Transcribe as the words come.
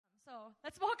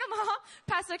Let's welcome home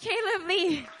Pastor Caleb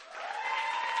Lee.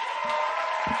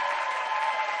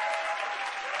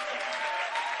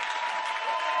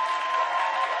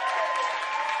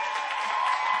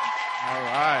 All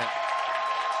right.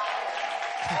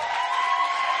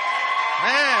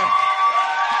 Man.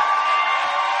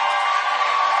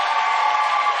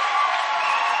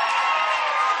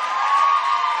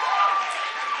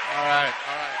 All right.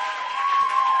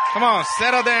 Come on,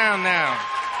 settle down now.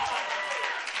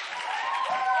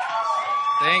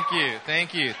 Thank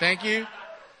you.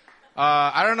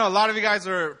 I don't know, a lot of you guys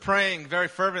were praying very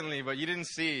fervently, but you didn't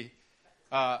see.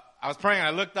 I was praying, and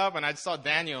I looked up, and I saw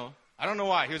Daniel. I don't know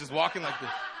why. He was just walking like this.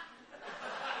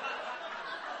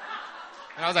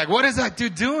 And I was like, what is that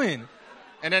dude doing?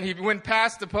 And then he went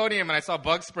past the podium, and I saw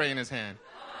bug spray in his hand.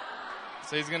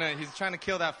 So he's trying to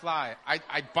kill that fly.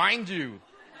 I bind you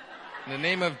in the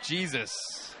name of Jesus.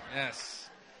 Yes.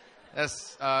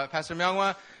 Pastor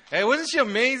Myungwa. Hey, wasn't she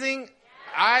amazing?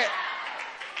 I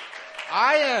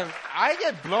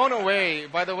get blown away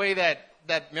by the way that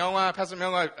Pastor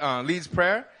Myungwa leads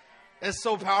prayer. It's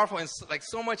so powerful and like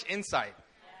so much insight.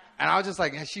 And I was just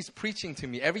like, she's preaching to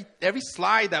me. Every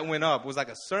slide that went up was like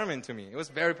a sermon to me. It was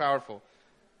very powerful.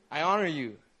 I honor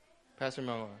you, Pastor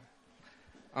Myungwa.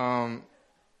 And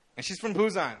she's from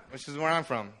Busan, which is where I'm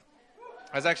from.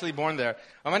 I was actually born there.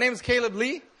 My name is Caleb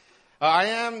Lee. I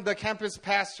am the campus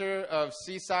pastor of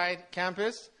Seaside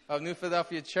Campus of New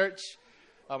Philadelphia Church.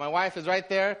 My wife is right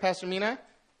there, Pastor Mina.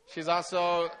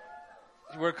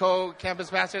 We're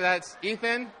co-campus pastor. That's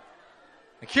Ethan,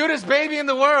 the cutest baby in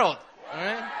the world. All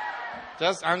right?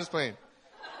 I'm just playing.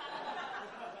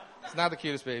 It's not the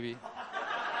cutest baby.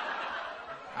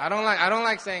 I don't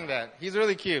like saying that. He's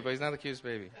really cute, but he's not the cutest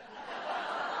baby.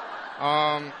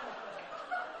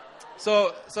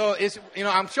 So it's,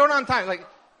 I'm short on time. Like,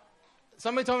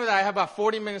 somebody told me that I have about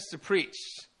 40 minutes to preach,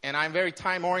 and I'm very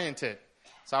time-oriented.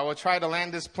 So I will try to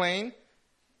land this plane,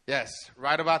 yes,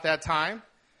 right about that time.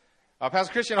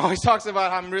 Pastor Christian always talks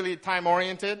about how I'm really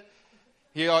time-oriented.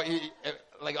 He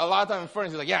like, a lot of time in front,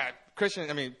 he's like, yeah, Christian,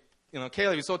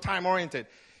 Caleb, you're so time-oriented.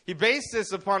 He based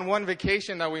this upon one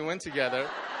vacation that we went together,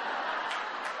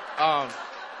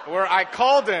 where I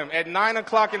called him at 9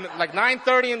 o'clock,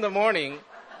 9:30 in the morning,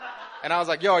 and I was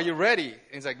like, yo, are you ready?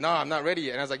 And he's like, no, I'm not ready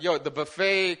yet. And I was like, yo, the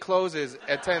buffet closes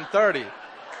at 10:30.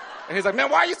 And he's like,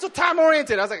 man, why are you so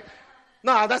time-oriented? I was like,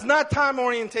 no, that's not time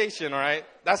orientation, all right?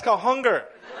 That's called hunger.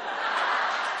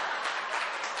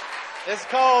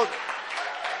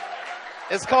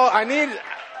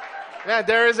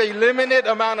 There is a limited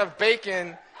amount of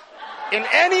bacon in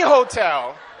any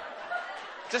hotel.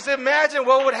 Just imagine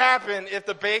what would happen if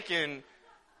the bacon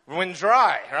went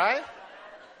dry, right?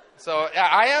 So, yeah,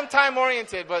 I am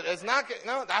time-oriented, but it's not good.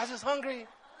 No, I was just hungry.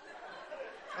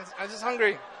 I was just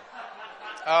hungry.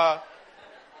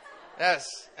 Yes.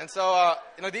 And so,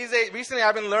 these days, recently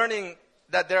I've been learning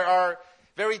that there are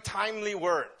very timely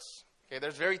words. Okay,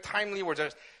 there's very timely words.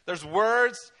 There's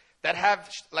words that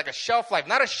have like a shelf life.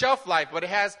 Not a shelf life, but it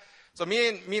has. So me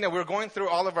and Mina, we're going through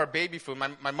all of our baby food.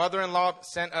 My mother-in-law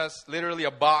sent us literally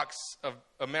a box of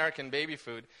American baby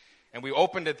food. And we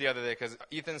opened it the other day because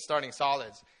Ethan's starting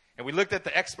solids. And we looked at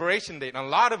the expiration date. And a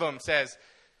lot of them says,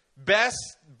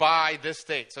 best by this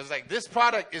date. So it's like, this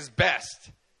product is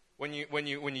best when you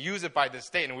use it by this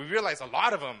date. And we realized a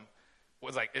lot of them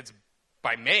was like, it's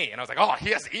by May. And I was like, oh,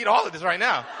 he has to eat all of this right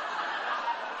now.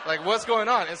 Like, what's going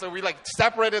on? And so we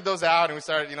separated those out and we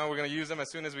started, we're going to use them as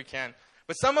soon as we can.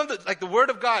 But some of the Word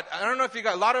of God, I don't know if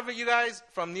a lot of you guys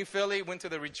from New Philly went to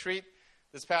the retreat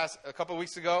a couple of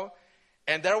weeks ago.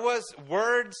 And there was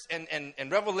words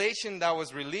and revelation that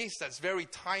was released that's very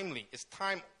timely. It's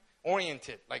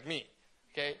time-oriented, like me,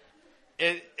 okay?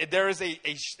 There is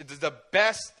it's the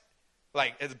best,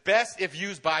 it's best if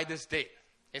used by this date.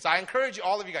 Okay, so I encourage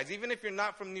all of you guys, even if you're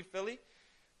not from New Philly,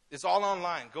 it's all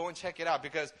online. Go and check it out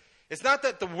because it's not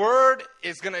that the word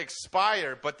is going to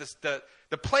expire, but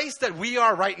the place that we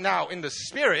are right now in the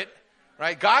Spirit,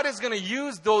 right? God is going to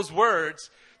use those words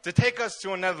to take us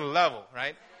to another level,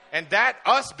 right? And that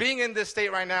us being in this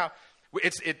state right now,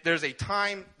 there's a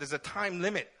time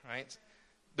limit, right?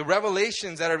 The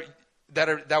revelations that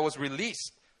was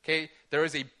released, okay? There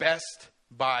is a best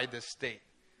by this state.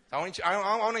 I want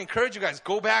to encourage you guys,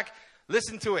 go back,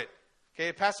 listen to it.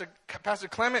 Okay, Pastor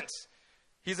Clements,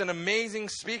 he's an amazing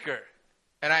speaker.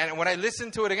 And when I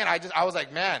listened to it again, I was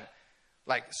like, man,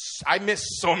 I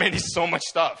missed so much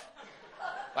stuff.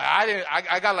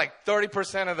 I got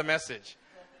 30% of the message.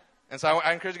 And so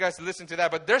I encourage you guys to listen to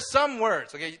that. But there's some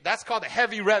words, okay, that's called the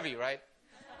heavy revy, right?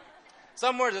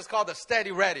 Some words it's called the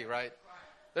steady ready, right?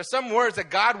 There's some words that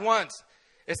God wants.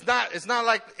 It's not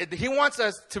like, he wants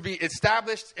us to be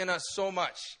established in us so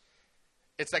much.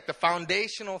 It's like the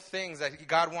foundational things that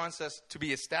God wants us to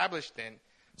be established in,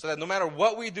 so that no matter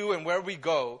what we do and where we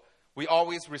go, we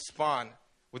always respond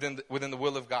within the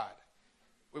will of God.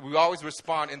 We always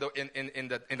respond in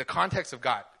the context of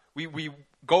God. We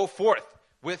go forth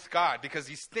with God because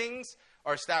these things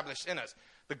are established in us.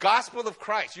 The gospel of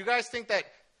Christ. You guys think that,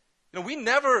 we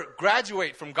never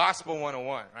graduate from Gospel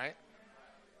 101, right?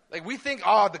 Like we think,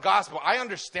 oh, the gospel, I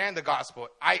understand the gospel.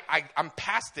 I'm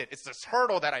past it. It's this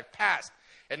hurdle that I've passed.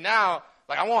 And now,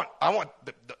 like I want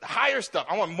the higher stuff.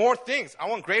 I want more things. I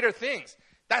want greater things.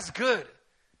 That's good.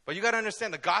 But you got to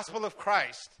understand the gospel of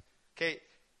Christ, okay?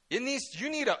 You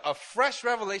need a fresh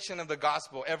revelation of the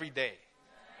gospel every day.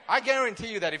 I guarantee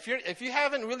you that if you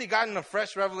haven't really gotten a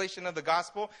fresh revelation of the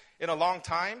gospel in a long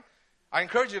time, I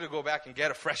encourage you to go back and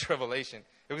get a fresh revelation,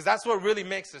 because that's what really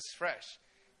makes us fresh.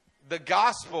 The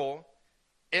gospel,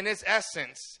 in its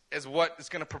essence, is what is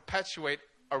going to perpetuate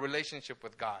our relationship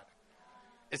with God.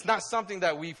 It's not something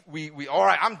that we all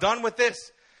right, I'm done with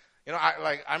this.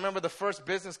 I remember the first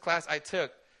business class I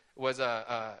took was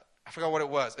I forgot what it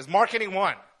was. It's Marketing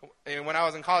 1 when I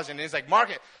was in college, and it's like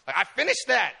market. Like I finished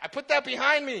that. I put that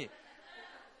behind me.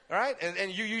 All right?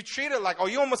 And you treat it like,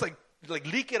 you almost like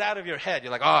leak it out of your head.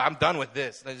 You're like, I'm done with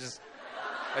this. Let's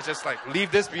just like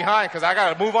leave this behind because I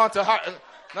got to move on to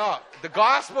No, the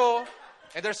gospel,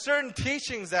 and there's certain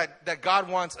teachings that God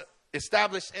wants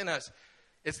established in us.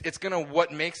 It's going to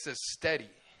what makes us steady.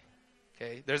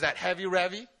 Okay? There's that heavy,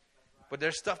 but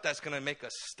there's stuff that's going to make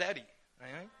us steady.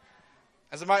 Right?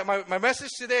 And so my message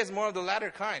today is more of the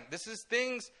latter kind. This is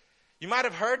things, you might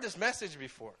have heard this message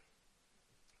before,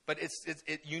 but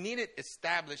you need it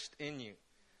established in you.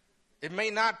 It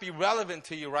may not be relevant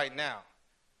to you right now,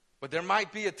 but there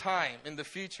might be a time in the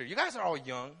future. You guys are all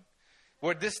young,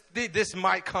 where this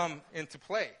might come into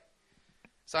play.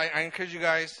 So I encourage you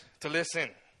guys to listen.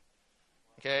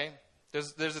 Okay?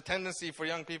 There's a tendency for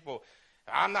young people,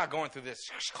 I'm not going through this.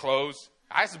 Close.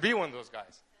 I used to be one of those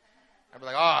guys. I'd be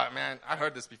like, oh, man, I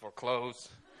heard this before. Close.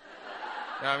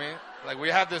 You know what I mean? Like, we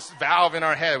have this valve in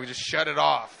our head. We just shut it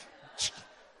off.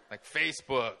 Like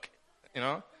Facebook,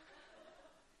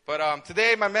 But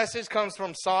today, my message comes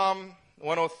from Psalm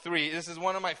 103. This is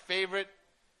one of my favorite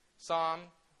psalms.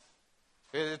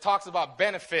 It talks about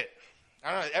benefit.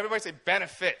 I don't know. Everybody say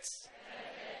benefits.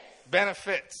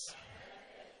 Benefits.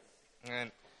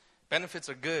 And benefits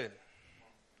are good.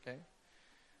 Okay?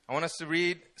 I want us to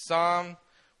read Psalm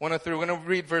 103. We're going to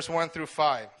read verse 1 through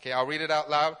 5. Okay, I'll read it out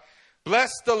loud.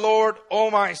 Bless the Lord, O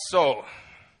my soul.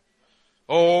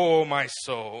 O my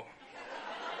soul.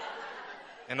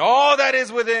 And all that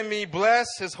is within me, bless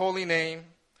his holy name.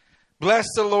 Bless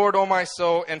the Lord, O my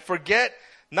soul, and forget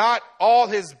not all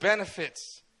his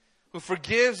benefits, who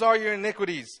forgives all your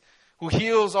iniquities, who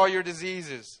heals all your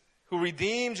diseases, who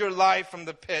redeems your life from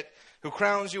the pit, who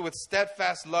crowns you with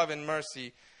steadfast love and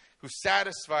mercy, who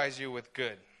satisfies you with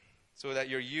good, so that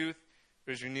your youth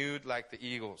is renewed like the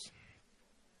eagles.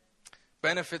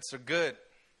 Benefits are good.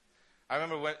 I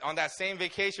remember on that same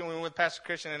vacation when we went with Pastor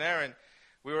Christian and Aaron,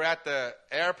 we were at the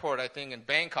airport, I think, in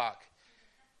Bangkok.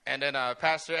 And then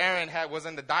Pastor Aaron was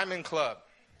in the Diamond Club.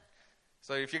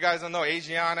 So if you guys don't know,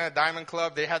 Asiana, Diamond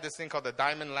Club, they had this thing called the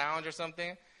Diamond Lounge or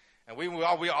something. And we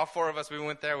all four of us, we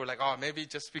went there. We're like, maybe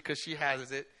just because she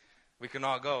has it, we can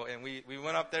all go. And we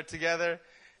went up there together,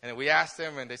 and we asked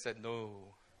them, and they said no.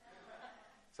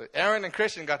 So Aaron and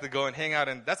Christian got to go and hang out,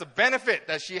 and that's a benefit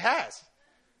that she has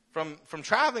from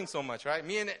traveling so much, right?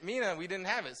 Me and Mina, we didn't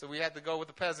have it, so we had to go with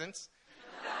the peasants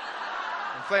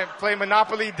and play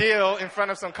Monopoly Deal in front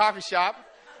of some coffee shop.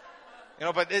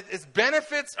 But its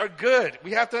benefits are good.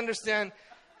 We have to understand,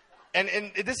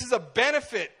 and this is a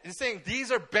benefit. It's saying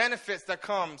these are benefits that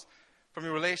comes from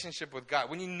your relationship with God.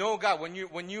 When you know God, when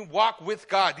you walk with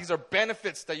God, these are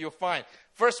benefits that you'll find.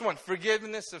 First one,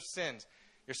 forgiveness of sins.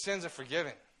 Your sins are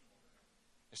forgiven.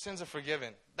 Your sins are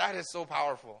forgiven. That is so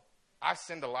powerful. I've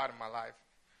sinned a lot in my life,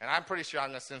 and I'm pretty sure I'm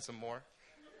going to sin some more.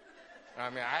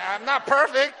 I'm not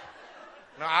perfect.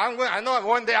 No, I know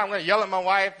one day I'm going to yell at my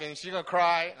wife, and she's going to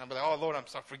cry. And I'll be like, oh, Lord, I'm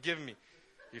sorry. Forgive me.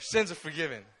 Your sins are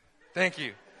forgiven. Thank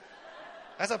you.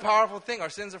 That's a powerful thing. Our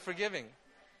sins are forgiving.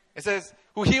 It says,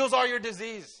 who heals all your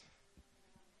disease.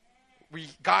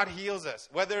 God heals us,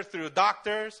 whether through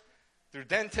doctors, through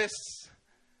dentists.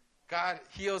 God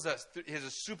heals us. He has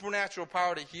a supernatural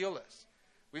power to heal us.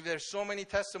 There's so many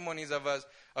testimonies of us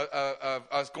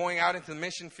going out into the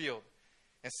mission field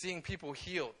and seeing people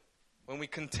healed. When we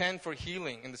contend for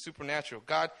healing in the supernatural,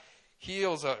 God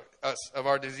heals us of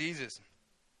our diseases.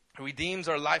 He redeems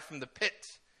our life from the pit.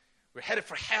 We're headed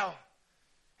for hell,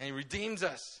 and he redeems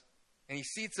us. And he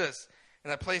seats us in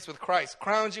that place with Christ.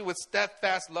 Crowns you with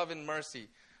steadfast love and mercy.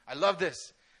 I love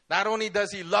this. Not only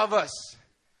does he love us,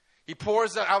 he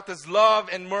pours out this love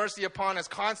and mercy upon us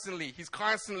constantly. He's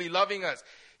constantly loving us.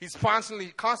 He's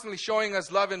constantly showing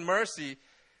us love and mercy,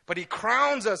 but he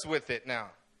crowns us with it now.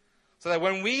 So that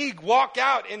when we walk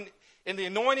out in the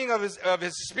anointing of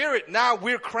his Spirit, now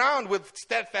we're crowned with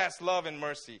steadfast love and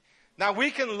mercy. Now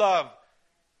we can love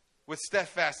with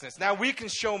steadfastness. Now we can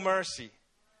show mercy.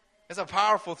 It's a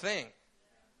powerful thing.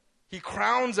 He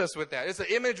crowns us with that. It's an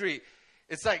imagery.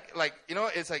 It's like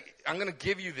it's like, I'm going to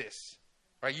give you this.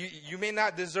 Right? You may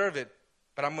not deserve it,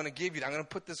 but I'm going to give you. I'm going to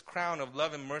put this crown of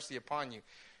love and mercy upon you.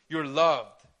 You're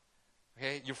loved.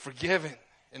 Okay? You're forgiven.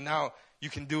 And now you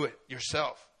can do it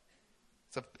yourself.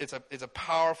 It's a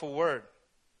powerful word.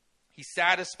 He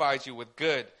satisfies you with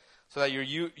good so that your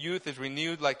youth is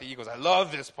renewed like the eagles. I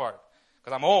love this part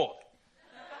because I'm old.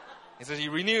 He says he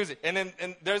renews it. And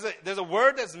there's a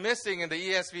word that's missing in the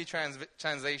ESV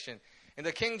translation. In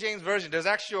the King James Version, there's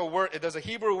actually a word. There's a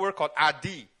Hebrew word called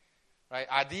adi. Right?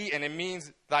 Adi, and it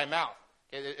means thy mouth.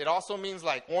 It also means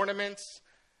like ornaments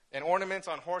and ornaments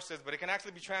on horses, but it can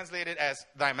actually be translated as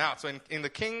thy mouth. So in the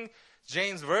King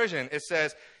James Version, it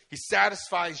says, he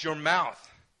satisfies your mouth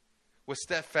with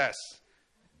steadfast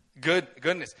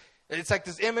goodness. It's like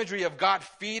this imagery of God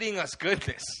feeding us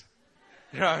goodness.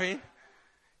 You know what I mean?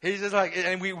 He's just like,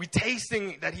 and we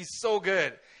tasting that he's so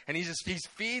good. And he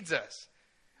feeds us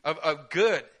of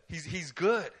good. He's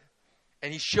good.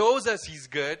 And he shows us he's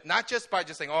good, not just by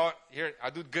just saying, oh, here,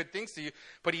 I'll do good things to you,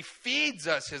 but he feeds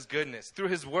us his goodness through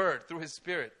his word, through his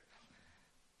Spirit.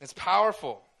 It's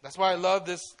powerful. That's why I love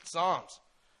this Psalms.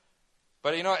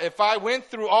 But, if I went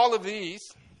through all of these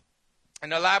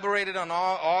and elaborated on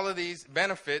all of these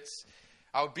benefits,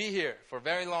 I would be here for a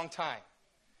very long time.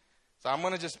 So I'm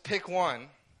going to just pick one,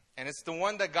 and it's the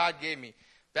one that God gave me.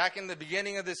 Back in the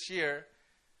beginning of this year,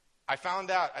 I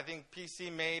found out, I think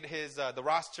PC made the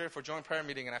roster for joint prayer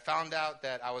meeting, and I found out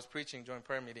that I was preaching joint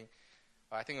prayer meeting.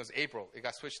 I think it was April. It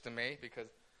got switched to May because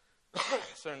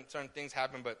certain things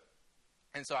happened.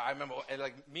 And so I remember,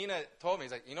 like Mina told me,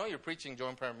 he's like, you're preaching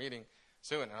joint prayer meeting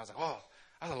soon. And I was like, whoa,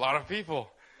 that's a lot of people.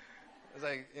 It's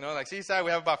like, like Seaside,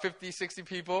 we have about 50, 60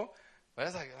 people. But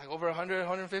it's like over 100,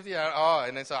 150.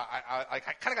 And then so I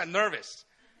kind of got nervous.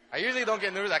 I usually don't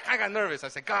get nervous. I kind of got nervous. I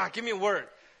said, God, give me a word.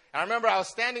 And I remember I was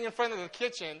standing in front of the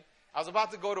kitchen. I was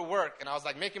about to go to work, and I was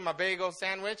like making my bagel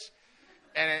sandwich.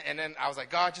 And then I was like,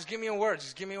 God, just give me a word.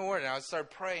 Just give me a word. And I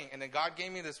started praying, and then God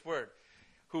gave me this word,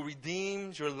 who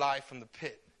redeems your life from the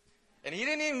pit. And he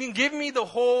didn't even give me the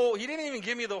whole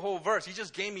verse. He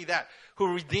just gave me that,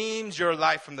 who redeems your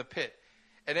life from the pit.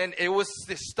 And then it was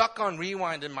stuck on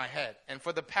rewind in my head. And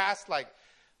for the past,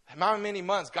 how many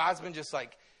months, God's been just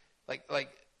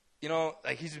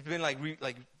he's been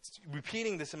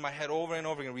repeating this in my head over and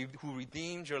over again. Who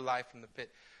redeemed your life from the pit?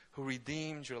 Who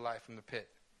redeemed your life from the pit?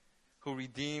 Who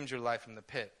redeemed your life from the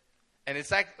pit? And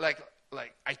it's like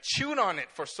I chewed on it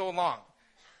for so long.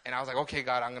 And I was like, okay,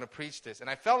 God, I'm going to preach this. And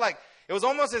I felt like it was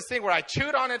almost this thing where I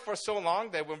chewed on it for so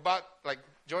long that when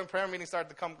joint prayer meetings started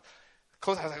to come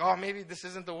close, I was like, oh, maybe this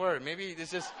isn't the word. Maybe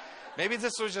this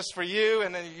was just for you,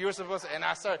 and then you were supposed to. And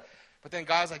I started, but then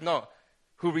God's like, no.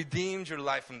 Who redeemed your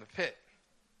life from the pit.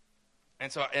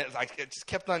 And so it just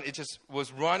kept on, it just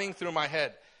was running through my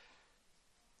head.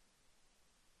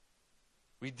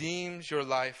 Redeems your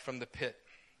life from the pit.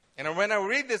 And when I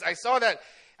read this, I saw that,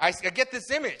 I get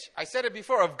this image. I said it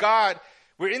before, of God.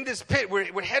 We're in this pit.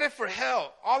 We're headed for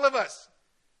hell. All of us.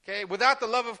 Okay? Without the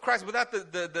love of Christ, without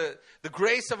the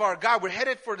grace of our God, we're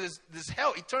headed for this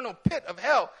hell, eternal pit of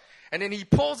hell. And then he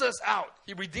pulls us out.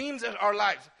 He redeems our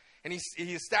lives. And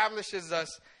he establishes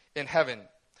us in heaven.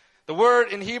 The word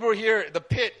in Hebrew here, the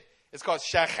pit, is called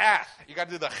shachath. You got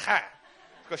to do the cha.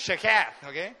 It's called shachath,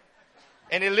 okay?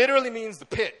 And it literally means the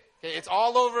pit. Okay? It's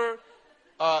all over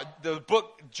the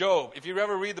book Job. If you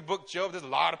ever read the book Job, there's a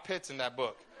lot of pits in that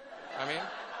book. I mean,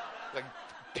 like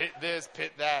pit this,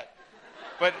 pit that.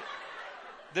 But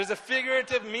there's a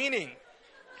figurative meaning.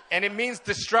 And it means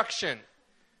destruction.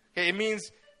 Okay? It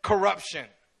means corruption.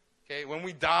 Okay, when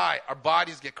we die, our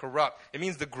bodies get corrupt. It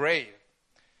means the grave.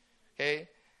 Okay?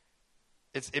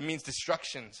 It means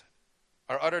destructions,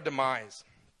 our utter demise.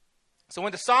 So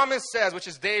when the psalmist says, which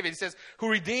is David, he says, who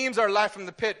redeems our life from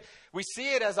the pit, we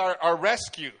see it as our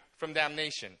rescue from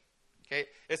damnation. Okay?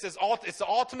 It's the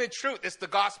ultimate truth. It's the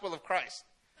gospel of Christ.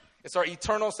 It's our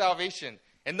eternal salvation.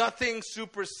 And nothing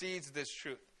supersedes this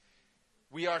truth.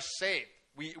 We are saved.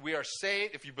 We are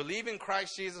saved. If you believe in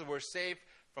Christ Jesus, we're saved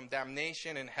from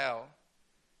damnation and hell,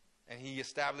 and he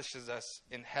establishes us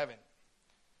in heaven.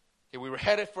 Okay, we were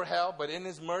headed for hell, but in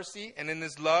his mercy and in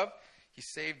his love, He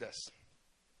saved us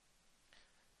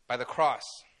by the cross.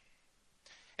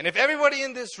 And if everybody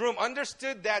in this room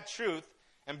understood that truth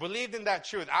and believed in that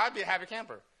truth, I'd be a happy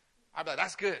camper. I'd be like,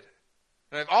 that's good.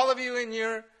 And if all of you in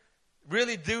here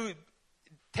really do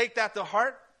take that to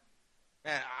heart,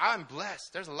 man, I'm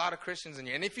blessed. There's a lot of Christians in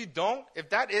here. And if you don't, if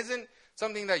that isn't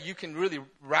something that you can really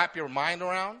wrap your mind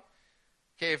around,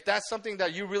 okay, if that's something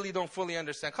that you really don't fully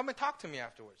understand, come and talk to me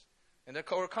afterwards.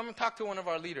 Or come and talk to one of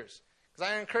our leaders.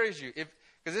 Because I encourage you,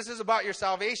 because this is about your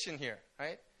salvation here,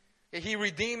 right? He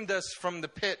redeemed us from the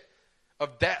pit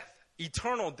of death,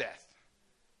 eternal death.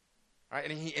 Right?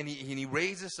 And he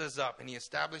raises us up and he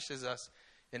establishes us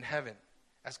in heaven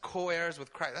as co-heirs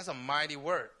with Christ. That's a mighty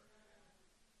word.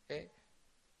 Okay?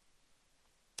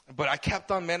 But I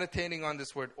kept on meditating on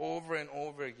this word over and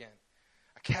over again.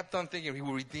 I kept on thinking,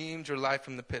 who redeemed your life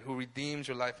from the pit? Who redeemed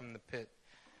your life from the pit?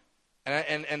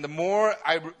 And the more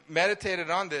I meditated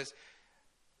on this,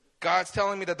 God's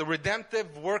telling me that the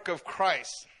redemptive work of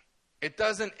Christ, it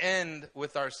doesn't end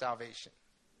with our salvation.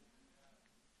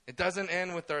 It doesn't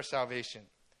end with our salvation.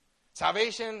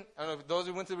 Salvation, I don't know if those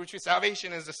who went to the retreat,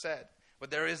 salvation is a said,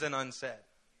 but there is an unsaid.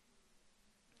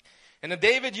 And then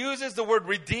David uses the word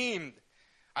redeemed.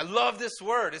 I love this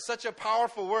word. It's such a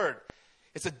powerful word.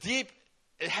 It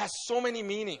has so many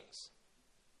meanings.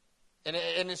 And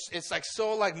it's like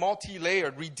so like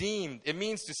multi-layered, redeemed. It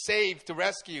means to save, to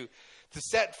rescue, to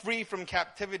set free from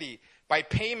captivity by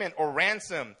payment or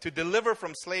ransom, to deliver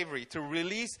from slavery, to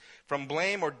release from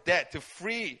blame or debt, to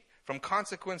free from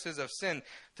consequences of sin,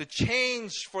 to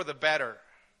change for the better,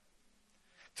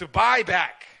 to buy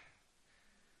back,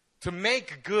 to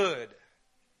make good,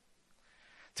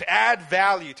 to add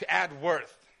value, to add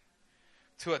worth,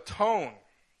 to atone.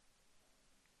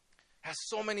 Has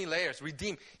so many layers.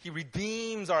 Redeem. He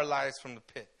redeems our lives from the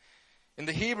pit. In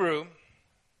the Hebrew,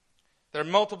 there are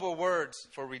multiple words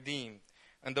for redeem.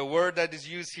 And the word that is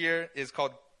used here is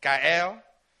called gael,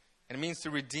 and it means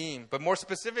to redeem. But more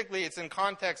specifically, it's in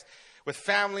context with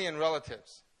family and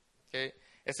relatives. Okay?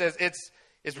 It says it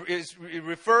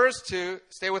refers to,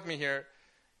 stay with me here,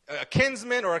 a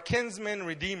kinsman or a kinsman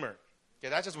redeemer.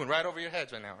 Okay, that just went right over your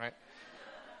heads right now, right?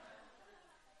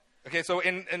 Okay, so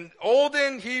in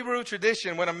olden Hebrew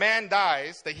tradition, when a man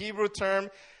dies, the Hebrew term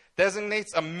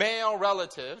designates a male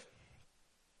relative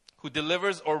who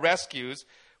delivers or rescues,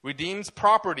 redeems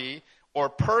property or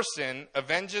person,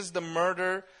 avenges the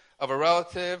murder of a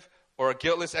relative or a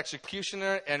guiltless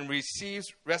executioner, and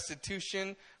receives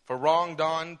restitution for wrong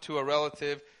done to a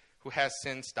relative who has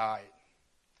since died.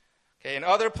 Okay, in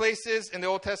other places in the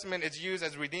Old Testament, it's used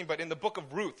as redeemed, but in the book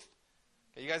of Ruth,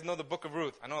 okay, you guys know the book of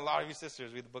Ruth. I know a lot of you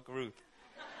sisters read the book of Ruth.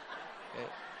 Okay.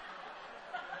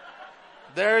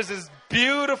 There's this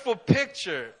beautiful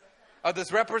picture of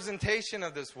this representation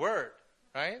of this word,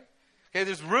 right? Okay,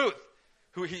 there's Ruth,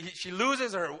 who she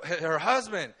loses her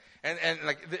husband, and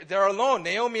like they're alone,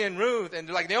 Naomi and Ruth, and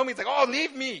like Naomi's like, oh,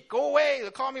 leave me, go away,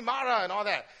 they'll call me Mara and all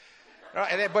that.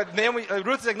 Right? But Naomi,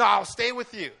 Ruth's like, no, I'll stay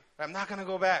with you. I'm not gonna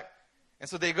go back. And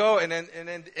so they go, and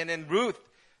then Ruth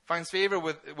finds favor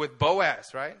with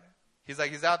Boaz, right?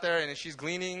 He's out there, and she's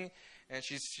gleaning, and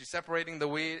she's separating the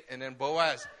wheat, and then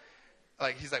Boaz,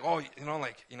 he's like, oh,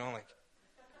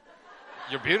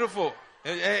 you're beautiful.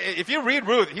 If you read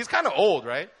Ruth, he's kind of old,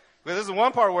 right? But there's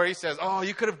one part where he says, oh,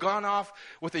 you could have gone off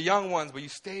with the young ones, but you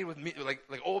stayed with me,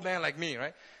 like old man like me,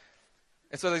 right?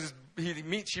 And so she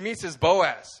meets his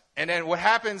Boaz. And then what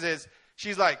happens is,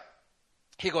 he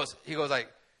goes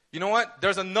like, you know what?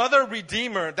 There's another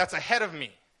redeemer that's ahead of me.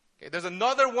 Okay? There's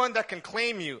another one that can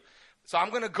claim you. So I'm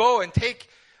going to go and take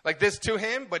like this to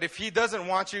him, but if he doesn't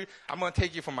want you, I'm going to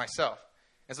take you for myself.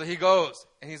 And so he goes,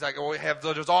 and he's like, oh,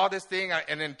 there's all this thing,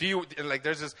 and then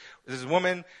there's this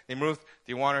woman named Ruth,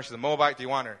 do you want her? She's a Moabite, do you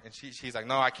want her? And she's like,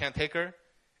 no, I can't take her.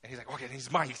 And he's like, okay, he's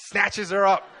mine. He snatches her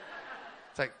up.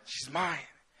 It's like, she's mine.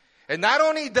 And not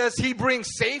only does he bring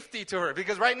safety to her,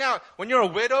 because right now, when you're a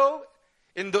widow,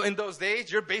 in those days,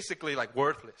 you're basically like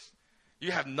worthless.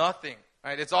 You have nothing,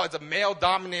 right? It's a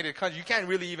male-dominated country. You can't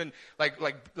really even like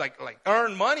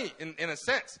earn money in a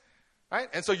sense, right?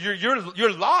 And so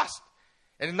you're lost.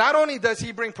 And not only does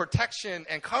he bring protection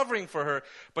and covering for her,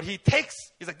 but he's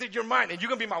like, dude, you're mine, and you're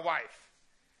gonna be my wife.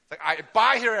 Like, I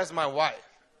buy her as my wife.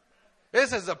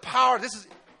 This is a power.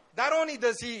 Not only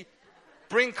does he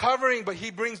bring covering, but he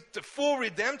brings the full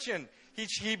redemption.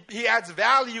 He adds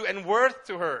value and worth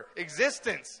to her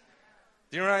existence.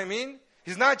 Do you know what I mean?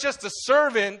 He's not just a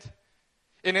servant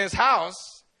in his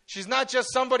house. She's not just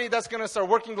somebody that's going to start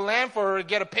working the land for her to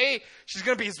get a pay. She's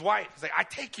going to be his wife. He's like, I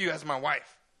take you as my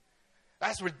wife.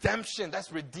 That's redemption.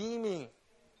 That's redeeming.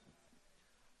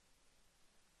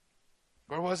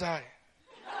 Where was I?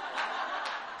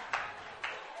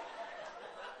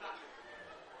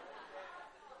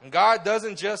 And God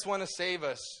doesn't just want to save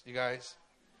us, you guys.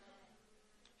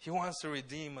 He wants to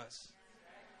redeem us.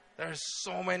 There are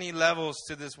so many levels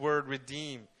to this word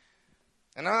redeem.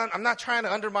 And I'm not trying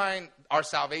to undermine our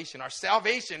salvation. Our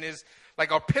salvation is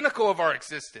like our pinnacle of our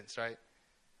existence, right?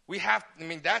 We have, I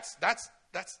mean, that's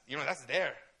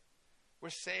there. We're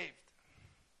saved.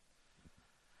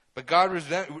 But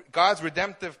God's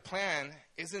redemptive plan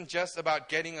isn't just about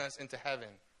getting us into heaven.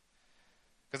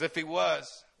 Because if it was,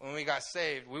 when we got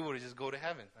saved, we would just go to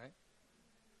heaven, right?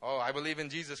 Oh, I believe in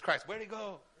Jesus Christ. Where'd he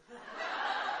go?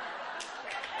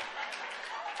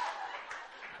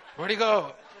 Where'd he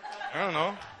go? I don't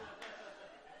know.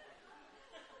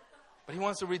 But he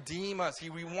wants to redeem us. He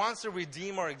wants to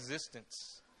redeem our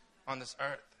existence on this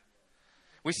earth.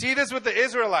 We see this with the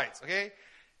Israelites, okay?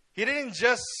 He didn't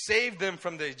just save them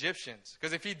from the Egyptians.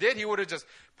 Because if he did, he would have just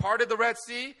parted the Red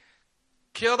Sea,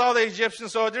 killed all the Egyptian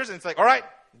soldiers, and it's like, all right,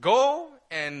 go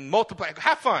and multiply.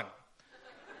 Have fun.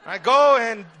 All right, go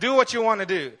and do what you want to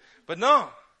do. But no.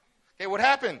 Okay, what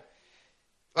happened?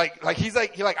 He's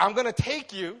like, I'm going to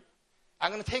take you. I'm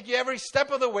going to take you every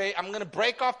step of the way. I'm going to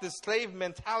break off this slave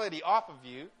mentality off of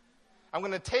you. I'm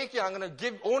going to take you. I'm going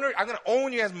to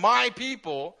own you as my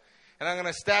people. And I'm going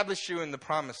to establish you in the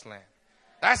promised land.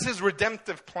 That's his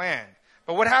redemptive plan.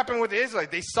 But what happened with the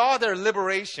Israelites? They saw their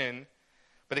liberation,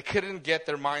 but they couldn't get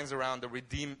their minds around the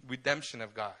redemption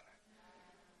of God.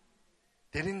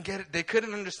 They didn't get it. They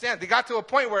couldn't understand. They got to a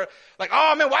point where, like,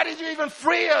 oh man, why did you even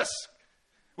free us?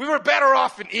 We were better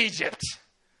off in Egypt.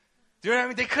 Do you know what I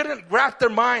mean? They couldn't wrap their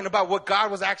mind about what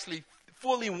God was actually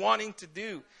fully wanting to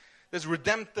do. This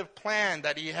redemptive plan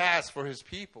that he has for his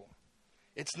people.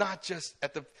 It's not just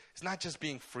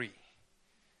being free,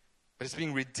 but it's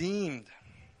being redeemed.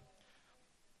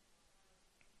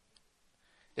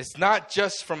 It's not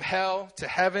just from hell to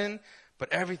heaven,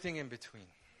 but everything in between.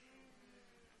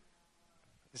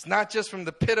 It's not just from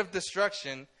the pit of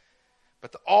destruction,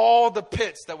 but all the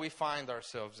pits that we find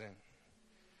ourselves in.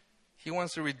 He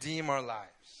wants to redeem our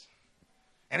lives.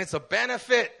 And it's a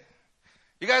benefit.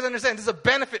 You guys understand? This is a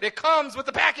benefit. It comes with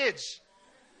the package.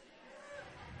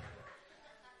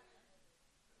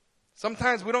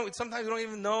 Sometimes we don't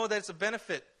even know that it's a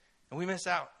benefit, and we miss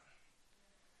out.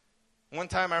 One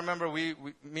time I remember me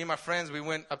and my friends, we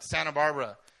went up to Santa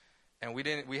Barbara, and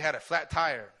we had a flat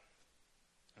tire.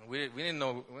 And we didn't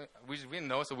know,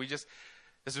 so this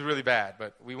is really bad,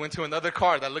 but we went to another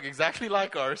car that looked exactly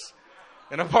like ours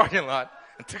in a parking lot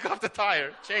and took off the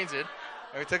tire, changed it,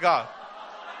 and we took off.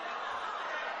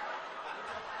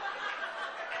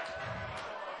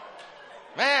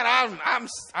 Man,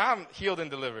 I'm healed and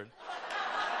delivered.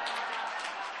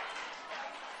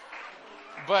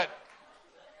 But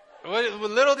what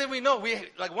little did we know, we had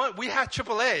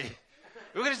AAA.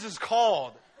 We could have just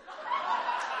called,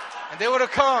 and they would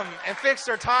have come and fixed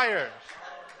our tires,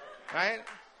 right?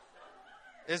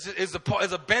 Is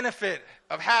a benefit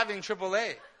of having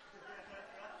AAA.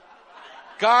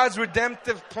 God's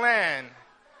redemptive plan.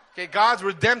 Okay, God's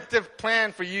redemptive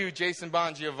plan for you, Jason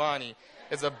Bongiovanni,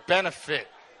 is a benefit.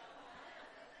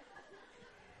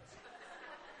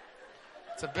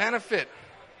 It's a benefit.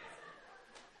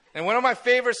 And one of my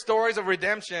favorite stories of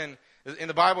redemption in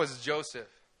the Bible is Joseph.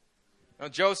 You know,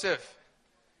 Joseph,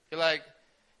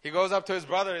 he goes up to his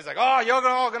brother. He's like, oh,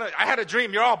 I had a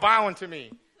dream. You're all bowing to me.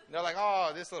 And they're like,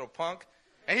 oh, this little punk.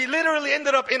 And he literally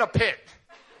ended up in a pit.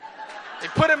 They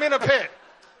put him in a pit.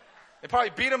 They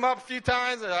probably beat him up a few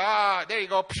times. And, there you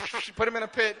go. Put him in a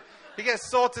pit. He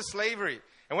gets sold to slavery.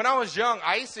 And when I was young,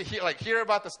 I used to hear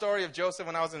about the story of Joseph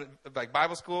when I was in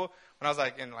Bible school, when I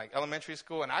was in elementary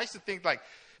school. And I used to think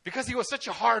because he was such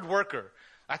a hard worker,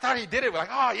 I thought he did it with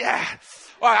oh yeah,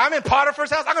 well, I'm in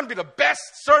Potiphar's house. I'm going to be the best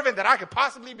servant that I could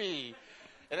possibly be.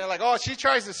 And they're like, oh, she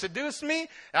tries to seduce me,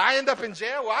 and I end up in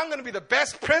jail. Well, I'm going to be the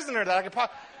best prisoner that I could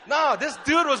possibly. No, this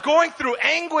dude was going through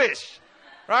anguish,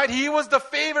 right? He was the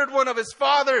favored one of his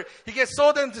father. He gets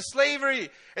sold into slavery,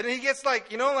 and then he gets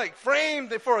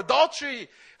framed for adultery,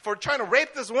 for trying to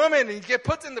rape this woman, and he gets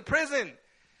put into prison.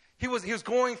 He was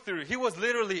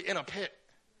literally in a pit.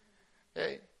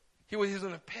 Okay? He was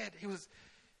in a pit.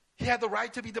 He had the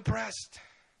right to be depressed,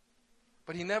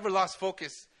 but he never lost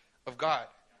focus of God.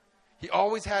 He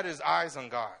always had his eyes on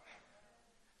God.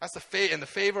 That's and the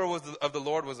favor of the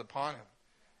Lord was upon him.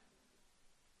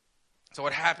 So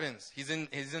what happens? He's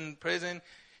in prison.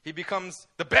 He becomes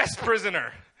the best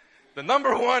prisoner, the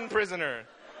number one prisoner,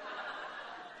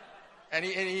 and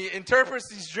he interprets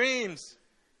these dreams.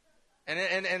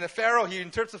 And the Pharaoh, he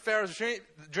interprets the Pharaoh's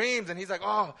dreams, and he's like,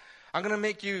 oh, I'm going to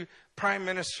make you prime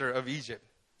minister of Egypt,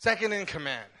 second in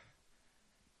command,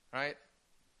 right?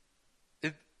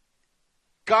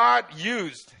 God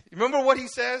used. Remember what he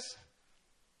says?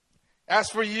 As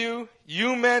for you,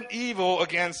 you meant evil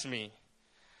against me,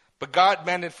 but God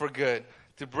meant it for good,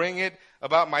 to bring it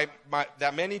about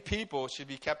that many people should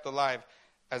be kept alive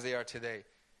as they are today.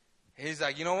 And he's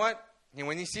like, you know what? And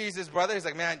when he sees his brother, he's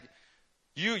like, man,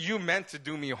 you meant to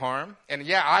do me harm. And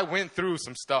yeah, I went through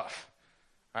some stuff.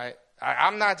 Right?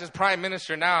 I'm not just prime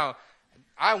minister now.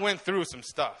 I went through some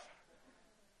stuff.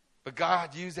 But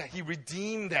God used that. He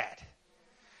redeemed that.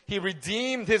 He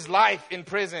redeemed his life in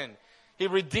prison. He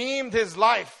redeemed his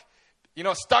life,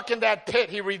 stuck in that pit.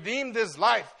 He redeemed his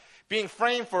life being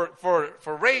framed for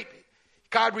rape.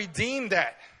 God redeemed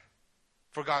that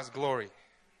for God's glory.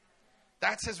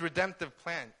 That's his redemptive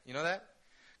plan. You know that?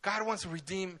 God wants to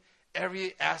redeem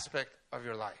every aspect of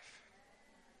your life.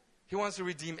 He wants to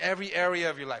redeem every area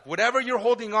of your life. Whatever you're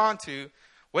holding on to,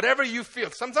 whatever you feel.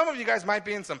 Some of you guys might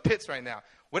be in some pits right now.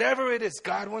 Whatever it is,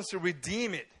 God wants to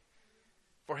redeem it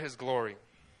for his glory.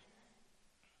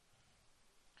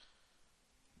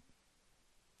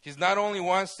 He's not only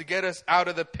wants to get us out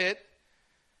of the pit,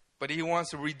 but he wants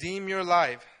to redeem your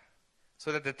life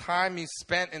so that the time you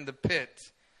spent in the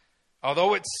pit,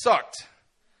 although it sucked,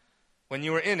 when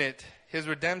you were in it, his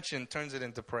redemption turns it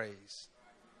into praise.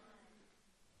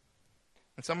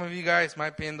 And some of you guys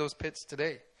might be in those pits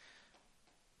today.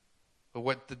 But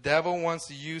what the devil wants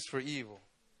to use for evil,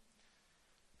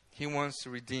 he wants to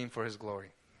redeem for his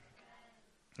glory.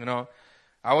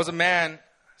 I was a man.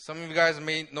 Some of you guys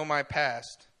may know my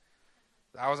past.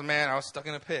 I was a man. I was stuck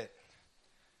in a pit.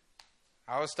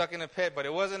 But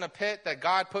it wasn't a pit that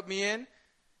God put me in.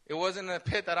 It wasn't a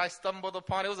pit that I stumbled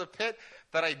upon. It was a pit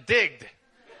that I digged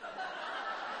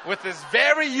with this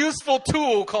very useful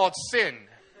tool called sin.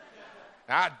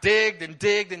 And I digged and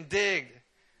digged and digged.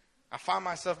 I found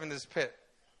myself in this pit.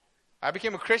 I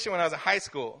became a Christian when I was in high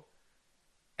school.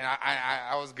 And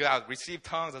I was good. I received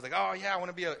tongues. I was like, oh, yeah, I want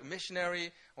to be a missionary. I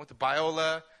went to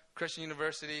Biola Christian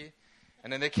University.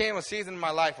 And then there came a season in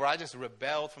my life where I just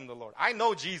rebelled from the Lord. I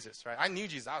know Jesus, right? I knew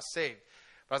Jesus. I was saved.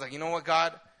 But I was like, you know what,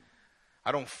 God?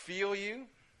 I don't feel you.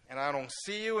 And I don't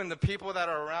see you in the people that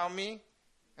are around me.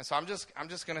 And so I'm just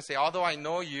going to say, although I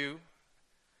know you,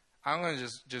 I'm going to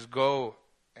just go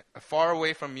as far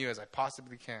away from you as I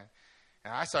possibly can.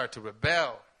 And I started to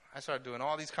rebel. I started doing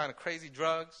all these kind of crazy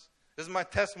drugs. This is my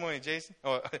testimony, Jason.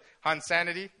 Oh, on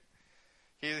Sanity.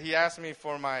 He asked me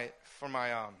for my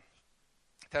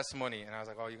testimony, and I was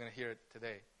like, "Oh, you're gonna hear it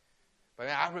today." But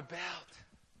man,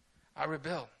 I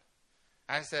rebelled.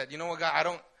 I said, "You know what,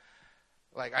 God?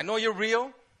 I know you're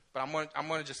real, but I'm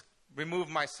gonna just remove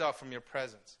myself from your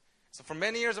presence." So for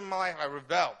many years of my life, I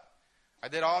rebelled. I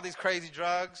did all these crazy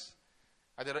drugs.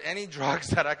 I did any drugs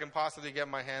that I can possibly get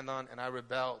my hand on, and I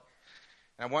rebelled.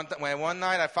 And one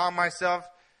night I found myself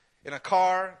in a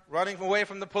car running away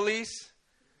from the police,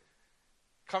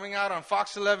 coming out on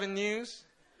Fox 11 News,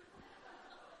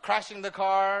 crashing the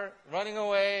car, running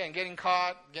away and getting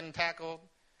caught, getting tackled,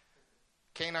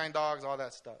 canine dogs, all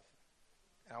that stuff.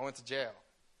 And I went to jail.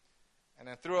 And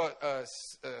then through a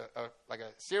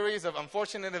series of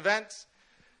unfortunate events,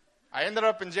 I ended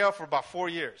up in jail for about 4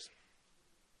 years.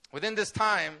 Within this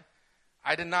time,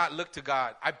 I did not look to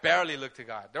God. I barely looked to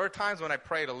God. There were times when I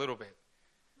prayed a little bit,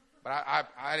 but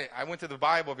I went to the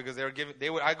Bible because they were giving.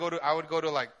 I would go to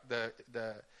like the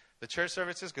church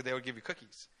services because they would give you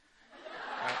cookies.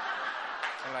 Right?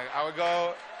 And like I would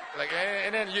go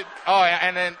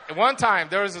and then one time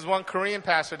there was this one Korean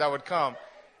pastor that would come,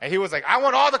 and he was like, "I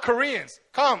want all the Koreans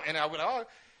come," and I would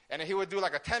and then he would do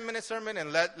like a 10-minute sermon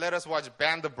and let us watch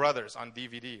Band of Brothers on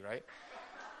DVD, right?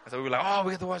 And so we were like, "Oh,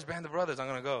 we get to watch Band of Brothers. I'm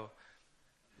gonna go."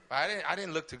 But I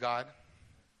didn't look to God.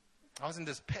 I was in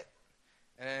this pit.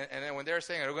 And then when they were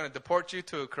saying, we're going to deport you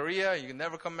to Korea, you can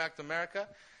never come back to America,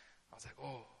 I was like,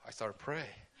 oh, I started praying.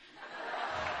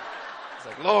 I was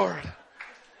like, Lord,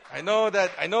 I know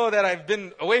that I've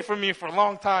been away from you for a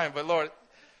long time, but Lord,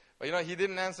 he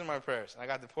didn't answer my prayers. I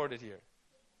got deported here.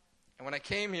 And when I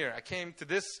came here, I came to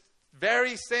this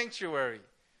very sanctuary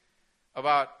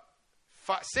about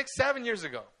 7 years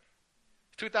ago,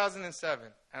 2007.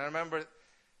 And I remember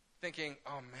thinking,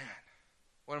 oh man,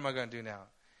 what am I going to do now?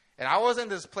 And I was in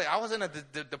this place. I was in a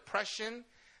depression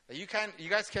that you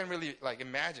guys can't really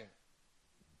imagine.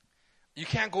 You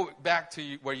can't go back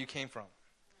to where you came from.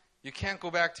 You can't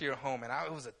go back to your home. And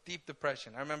it was a deep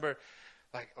depression. I remember,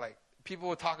 like people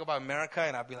would talk about America,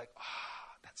 and I'd be like,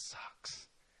 oh, that sucks.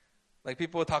 Like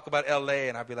people would talk about L.A.,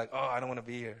 and I'd be like, oh, I don't want to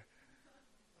be here.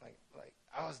 Like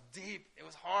I was deep. It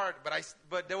was hard,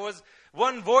 but there was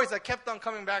one voice that kept on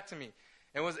coming back to me.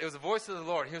 It was a voice of the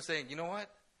Lord. He was saying, you know what?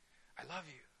 I love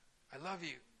you. I love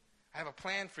you. I have a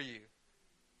plan for you.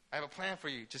 I have a plan for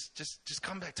you. Just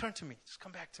come back. Turn to me. Just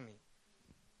come back to me.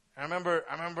 I remember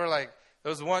like, there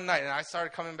was one night, and I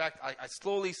started coming back. I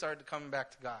slowly started coming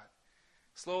back to God.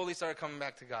 Slowly started coming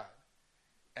back to God.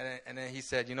 And then he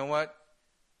said, you know what?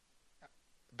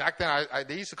 Back then,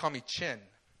 they used to call me Chin.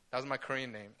 That was my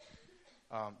Korean name.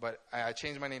 But I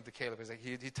changed my name to Caleb. He's like,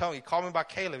 he called me about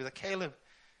Caleb. He's like, Caleb,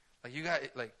 like, you got,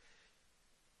 like,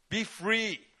 be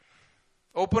free.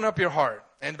 Open up your heart.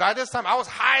 And by this time, I was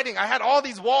hiding. I had all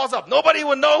these walls up. Nobody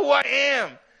would know who I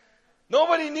am.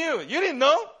 Nobody knew. You didn't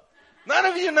know? None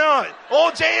of you know it.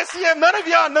 Old JSCM, none of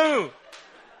y'all knew.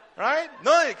 Right?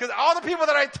 None. Because all the people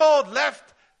that I told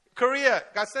left Korea,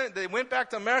 got sent, they went back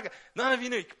to America. None of you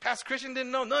knew. Pastor Christian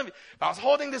didn't know. None of you. But I was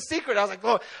holding this secret. I was like,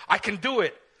 oh, I can do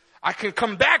it. I can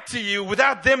come back to you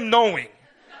without them knowing.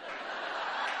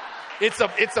 It's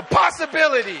a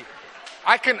possibility.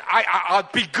 I'll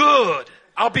be good.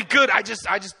 I'll be good. I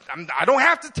don't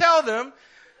have to tell them.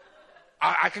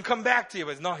 I can come back to you.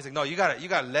 But no, he's like, no, you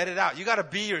gotta let it out. You gotta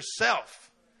be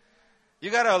yourself.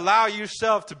 You gotta allow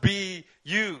yourself to be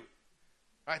you.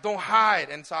 Right? Don't hide.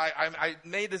 And so I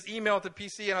made this email to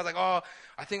PC, and I was like, oh,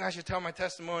 I think I should tell my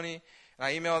testimony. And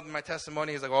I emailed my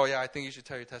testimony. He's like, oh yeah, I think you should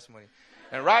tell your testimony.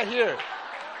 And right here,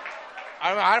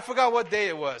 I forgot what day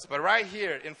it was, but right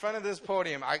here in front of this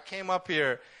podium, I came up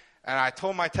here and I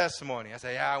told my testimony. I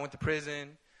said, yeah, I went to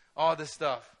prison, all this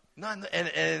stuff. And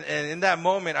in that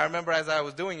moment, I remember as I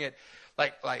was doing it,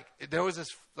 like there was this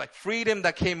like freedom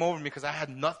that came over me because I had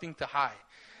nothing to hide.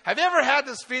 Have you ever had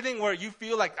this feeling where you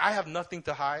feel like I have nothing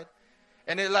to hide?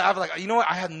 And I was like, you know what?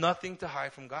 I have nothing to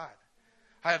hide from God.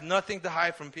 I have nothing to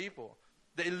hide from people.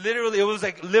 It was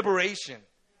like liberation.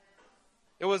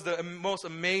 It was the most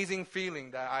amazing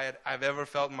feeling that I've ever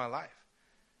felt in my life.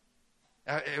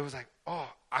 It was like, oh,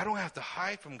 I don't have to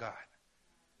hide from God.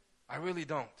 I really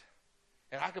don't.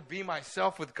 And I could be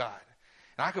myself with God.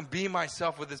 And I can be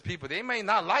myself with His people. They may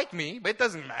not like me, but it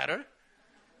doesn't matter.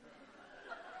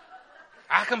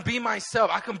 I can be myself.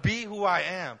 I can be who I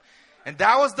am. And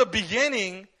that was the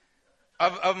beginning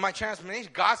of my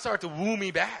transformation. God started to woo me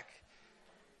back.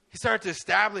 He started to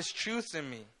establish truths in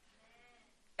me.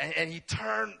 And he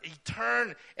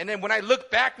turned. And then when I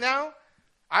look back now,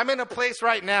 I'm in a place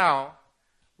right now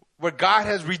where God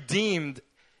has redeemed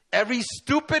every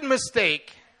stupid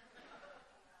mistake,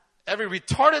 every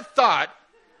retarded thought,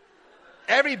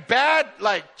 every bad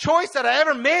choice that I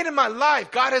ever made in my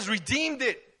life. God has redeemed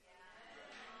it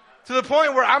to the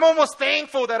point where I'm almost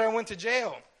thankful that I went to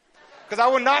jail, because I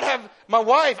would not have my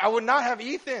wife. I would not have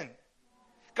Ethan.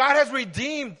 God has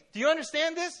redeemed. Do you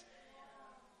understand this?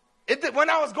 When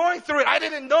I was going through it, I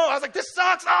didn't know. I was like, this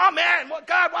sucks. Oh, man. What,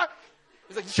 God, what?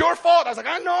 He's like, it's your fault. I was like,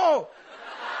 I know.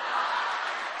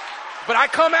 But I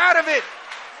come out of it.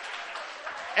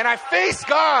 And I face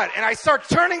God. And I start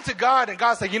turning to God. And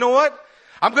God's like, you know what?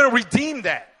 I'm going to redeem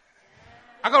that.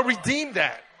 I'm going to redeem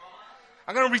that.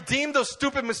 I'm going to redeem those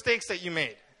stupid mistakes that you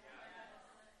made.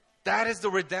 That is the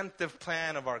redemptive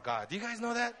plan of our God. Do you guys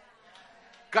know that?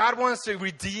 God wants to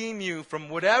redeem you from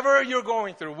whatever you're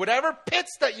going through, whatever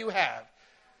pits that you have.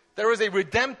 There is a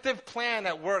redemptive plan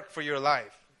at work for your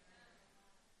life.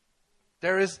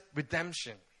 There is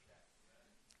redemption.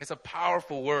 It's a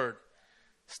powerful word.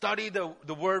 Study the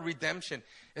word redemption.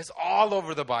 It's all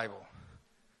over the Bible.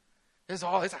 It's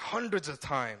hundreds of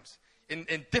times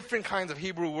in different kinds of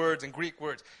Hebrew words and Greek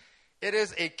words. It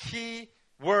is a key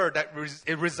word that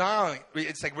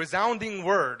it's like resounding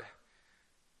word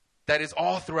that is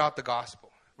all throughout the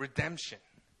gospel. Redemption.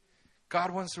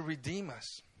 God wants to redeem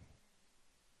us.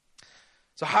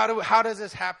 So how does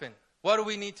this happen? What do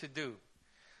we need to do?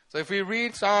 So if we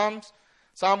read Psalm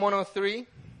 103, I'm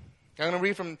going to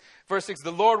read from verse 6.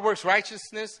 The Lord works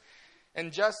righteousness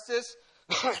and justice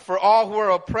for all who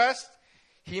are oppressed.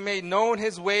 He made known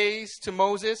His ways to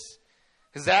Moses,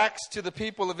 His acts to the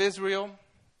people of Israel.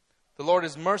 The Lord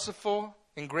is merciful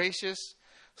and gracious,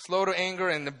 slow to anger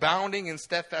and abounding in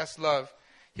steadfast love.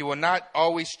 He will not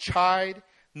always chide,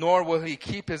 nor will He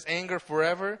keep His anger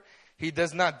forever. He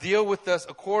does not deal with us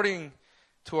according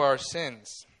to our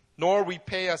sins, nor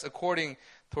repay us according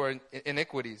to our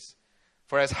iniquities.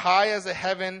 For as high as the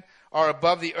heaven are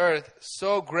above the earth,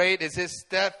 so great is His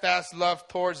steadfast love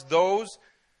towards those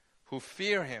who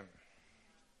fear Him.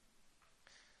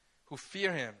 Who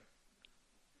fear Him.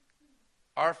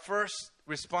 Our first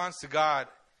response to God,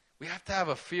 we have to have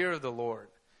a fear of the Lord.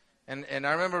 And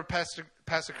I remember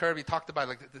Pastor Kirby talked about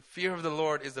the fear of the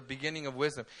Lord is the beginning of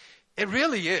wisdom. It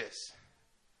really is.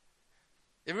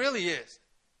 It really is.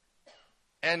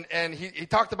 And he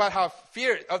talked about how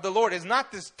fear of the Lord is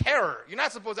not this terror. You're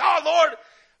not supposed to, oh,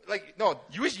 Lord. No,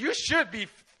 you should be,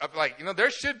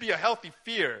 there should be a healthy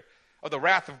fear of the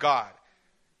wrath of God.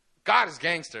 God is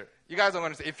gangster. You guys don't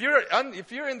understand.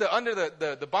 If you're under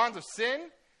the bonds of sin,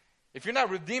 if you're not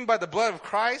redeemed by the blood of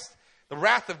Christ, the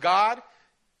wrath of God,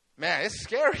 man, it's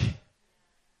scary.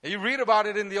 And you read about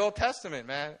it in the Old Testament,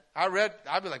 man.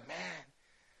 I'd be like, man,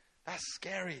 that's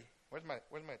scary. Where's my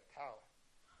towel?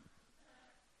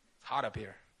 It's hot up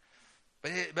here.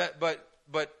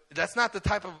 But that's not the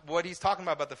type of what he's talking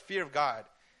about the fear of God.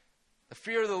 The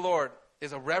fear of the Lord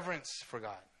is a reverence for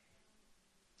God.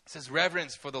 It says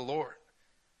reverence for the Lord,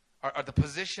 or the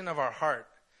position of our heart.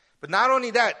 But not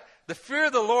only that, the fear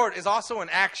of the Lord is also an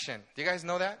action. Do you guys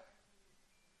know that?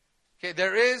 Okay,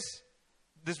 there is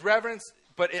this reverence,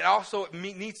 but it also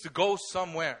needs to go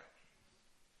somewhere.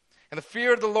 And the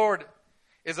fear of the Lord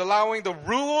is allowing the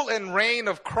rule and reign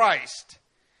of Christ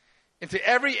into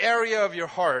every area of your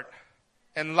heart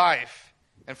and life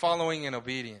and following in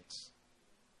obedience.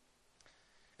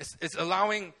 It's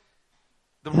allowing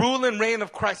the rule and reign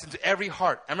of Christ into every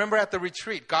heart. I remember at the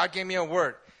retreat, God gave me a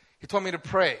word. He told me to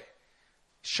pray.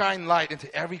 Shine light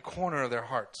into every corner of their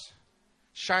hearts.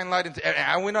 Shine light into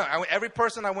every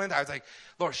person I went to, I was like,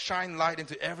 Lord, shine light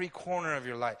into every corner of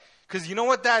your life. Because you know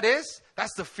what that is?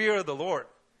 That's the fear of the Lord.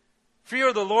 Fear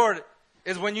of the Lord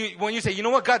is when you say, you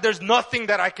know what, God, there's nothing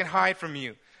that I can hide from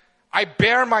you. I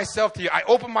bear myself to you. I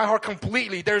open my heart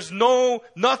completely. There's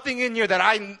nothing in you that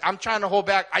I'm trying to hold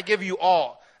back. I give you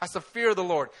all. That's the fear of the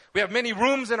Lord. We have many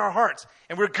rooms in our hearts,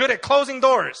 and we're good at closing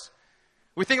doors.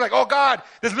 We think like, oh God,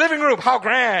 this living room, how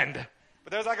grand.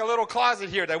 But there's like a little closet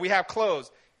here that we have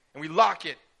closed, and we lock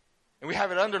it, and we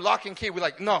have it under lock and key. We're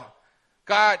like, no,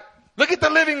 God, look at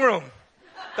the living room,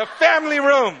 the family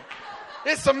room.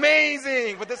 It's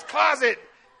amazing with this closet.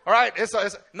 All right,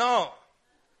 no.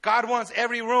 God wants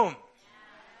every room.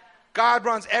 God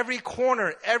wants every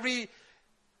corner, every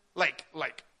like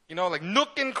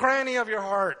nook and cranny of your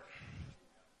heart.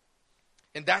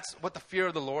 And that's what the fear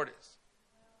of the Lord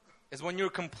is when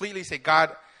you completely say, God,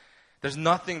 there's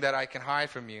nothing that I can hide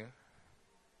from you.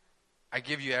 I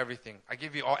give you everything. I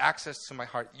give you all access to my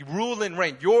heart. You rule and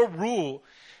reign. Your rule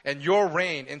and your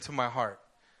reign into my heart.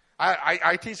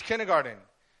 I teach kindergarten,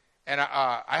 and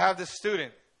I have this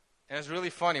student, and it's really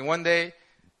funny. One day,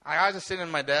 I was just sitting at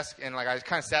my desk, and I just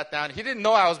kind of sat down. He didn't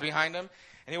know I was behind him,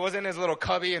 and he was in his little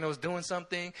cubby, and he was doing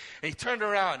something, and he turned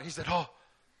around, and he said, oh.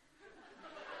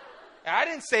 And I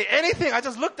didn't say anything. I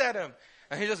just looked at him,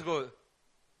 and he just goes.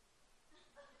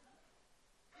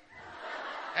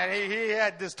 And he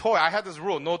had this toy. I had this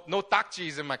rule, no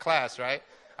takchis in my class, right?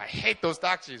 I hate those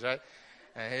takchis, right?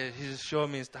 And he just showed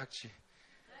me his takchi.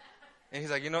 And he's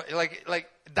like, like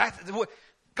that's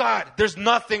God, there's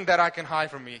nothing that I can hide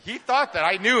from me. He thought that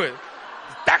I knew it.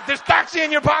 There's takchi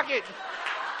in your pocket.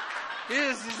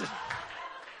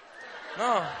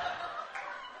 No.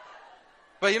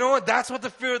 But you know what? That's what the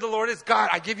fear of the Lord is. God,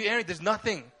 I give you everything. There's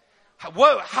nothing.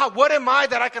 What am I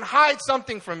that I can hide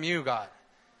something from you, God?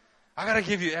 I got to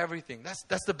give you everything.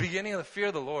 That's the beginning of the fear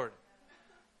of the Lord.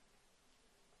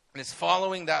 And it's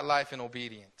following that life in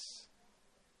obedience.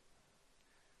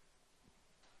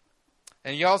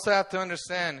 And you also have to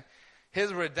understand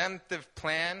his redemptive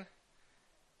plan,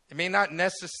 it may not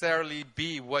necessarily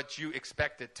be what you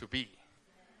expect it to be.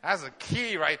 That's a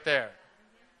key right there.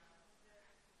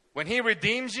 When he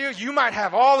redeems you, you might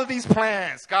have all of these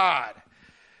plans. God,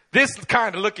 this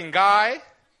kind of looking guy,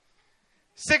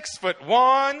 6'1",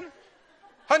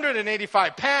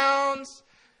 185 pounds,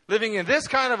 living in this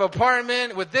kind of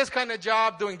apartment, with this kind of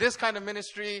job, doing this kind of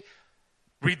ministry,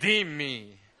 redeem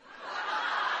me.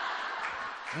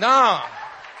 No.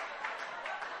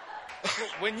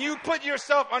 When you put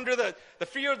yourself under the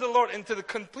fear of the Lord, into the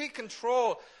complete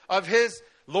control of his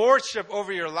lordship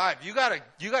over your life, you gotta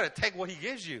take what he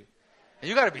gives you. And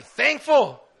you gotta be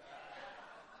thankful.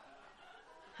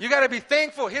 You gotta be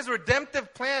thankful. His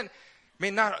redemptive plan may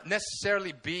not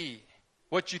necessarily be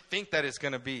what you think that it's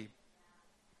gonna be.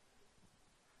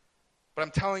 But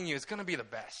I'm telling you, it's gonna be the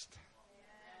best.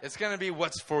 It's gonna be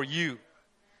what's for you.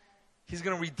 He's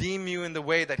going to redeem you in the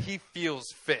way that he feels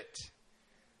fit.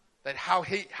 That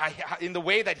in the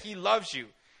way that he loves you.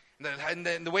 In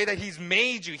the way that he's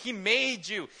made you. He made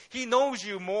you. He knows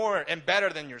you more and better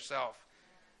than yourself.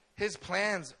 His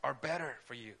plans are better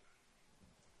for you.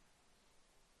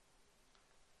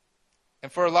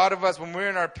 And for a lot of us, when we're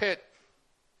in our pit,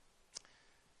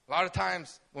 a lot of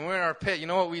times when we're in our pit, you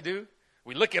know what we do?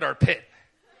 We look at our pit.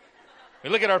 We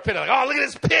look at our pit like, oh, look at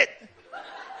this pit.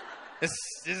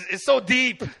 It's so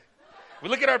deep. We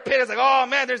look at our pit, it's like, oh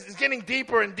man, it's getting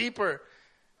deeper and deeper.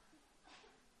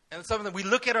 And it's something that we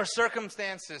look at our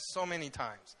circumstances so many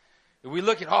times. We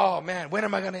look at, oh man, when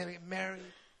am I going to get married?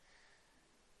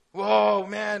 Whoa,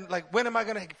 man, like, when am I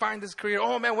going to find this career?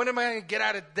 Oh, man, when am I going to get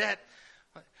out of debt?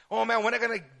 Oh, man, when am I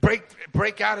going to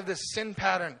break out of this sin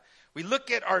pattern? We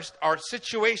look at our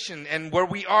situation and where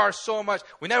we are so much.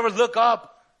 We never look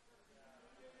up.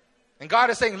 And God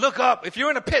is saying, look up. If you're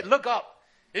in a pit, look up.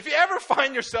 If you ever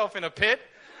find yourself in a pit,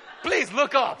 please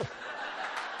look up.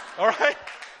 All right?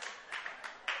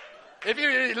 If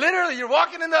you're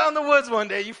walking down the woods one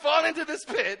day, you fall into this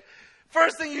pit,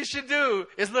 first thing you should do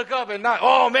is look up and not,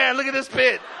 oh man, look at this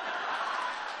pit.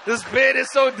 This pit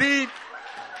is so deep.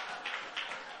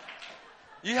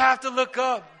 You have to look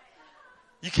up.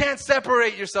 You can't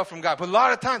separate yourself from God. But a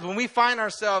lot of times when we find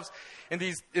ourselves in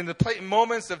the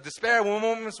moments of despair,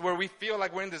 moments where we feel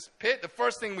like we're in this pit, the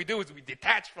first thing we do is we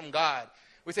detach from God.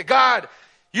 We say, God,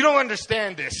 you don't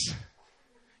understand this.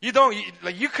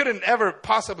 You couldn't ever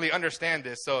possibly understand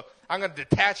this, so I'm going to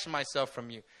detach myself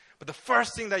from you. But the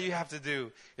first thing that you have to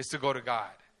do is to go to God.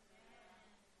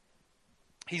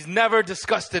 He's never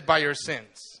disgusted by your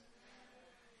sins.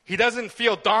 He doesn't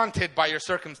feel daunted by your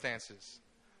circumstances.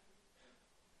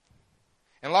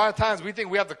 And a lot of times we think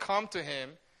we have to come to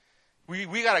Him.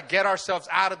 We got to get ourselves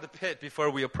out of the pit before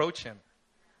we approach Him.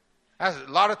 A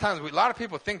lot of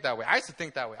people think that way. I used to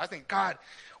think that way. I think, God,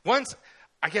 once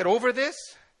I get over this,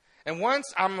 and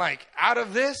once I'm like out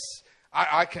of this,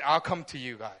 I'll come to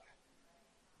you, God.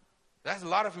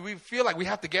 We feel like we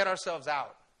have to get ourselves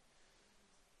out.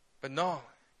 But no,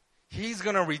 He's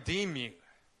going to redeem you.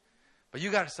 But you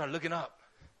got to start looking up.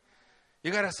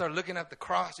 You got to start looking at the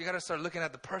cross. You got to start looking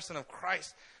at the person of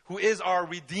Christ, who is our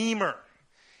Redeemer.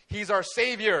 He's our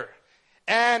Savior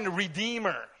and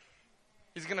Redeemer.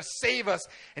 He's going to save us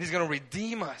and He's going to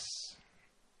redeem us.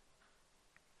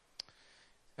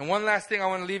 And one last thing I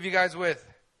want to leave you guys with.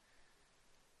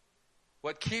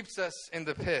 What keeps us in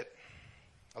the pit,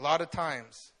 a lot of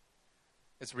times,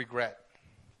 it's regret.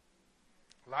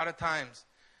 A lot of times,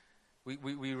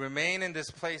 we remain in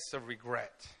this place of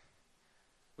regret.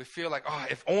 We feel like, oh,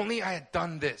 if only I had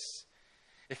done this.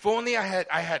 If only I had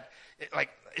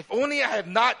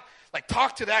not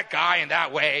talked to that guy in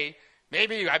that way,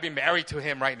 maybe I'd be married to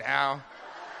him right now.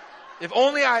 If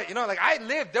only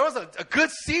there was a good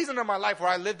season of my life where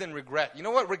I lived in regret. You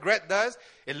know what regret does?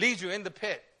 It leaves you in the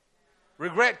pit.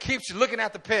 Regret keeps you looking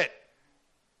at the pit.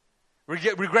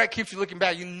 Regret keeps you looking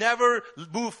back. You never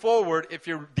move forward if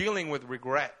you're dealing with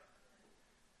regret.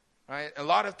 Right? A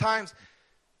lot of times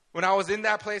when I was in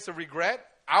that place of regret,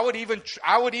 I would even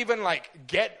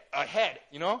get ahead,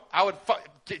 you know? I would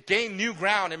gain new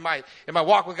ground in my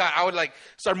walk with God. I would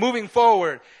start moving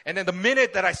forward. And then the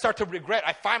minute that I start to regret,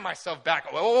 I find myself back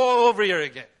all over here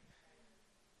again.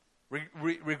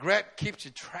 Regret keeps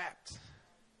you trapped.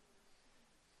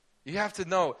 You have to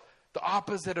know the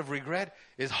opposite of regret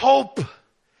is hope.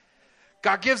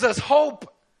 God gives us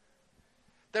hope.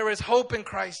 There is hope in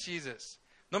Christ Jesus.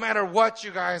 No matter what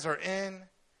you guys are in,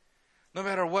 no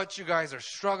matter what you guys are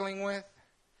struggling with,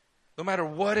 no matter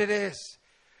what it is,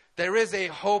 there is a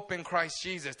hope in Christ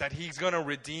Jesus that He's going to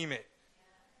redeem it.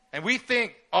 And we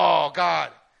think, oh,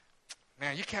 God,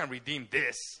 man, you can't redeem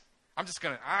this. I just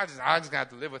going to have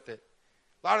to live with it.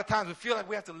 A lot of times we feel like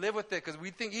we have to live with it because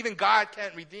we think even God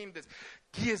can't redeem this.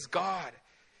 He is God.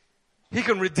 He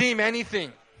can redeem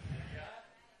anything.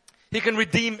 He can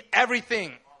redeem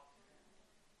everything.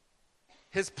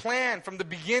 His plan from the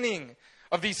beginning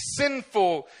of these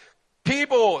sinful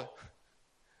people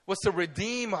was to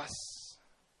redeem us.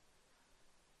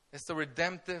 It's the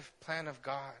redemptive plan of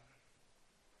God.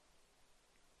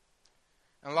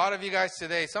 And a lot of you guys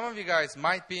today, some of you guys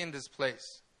might be in this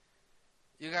place.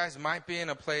 You guys might be in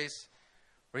a place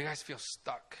where you guys feel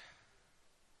stuck.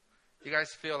 You guys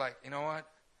feel like, you know what?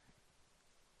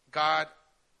 God,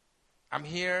 I'm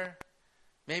here.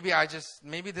 Maybe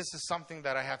this is something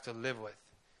that I have to live with.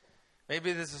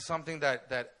 Maybe this is something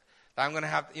that I'm going to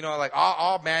have,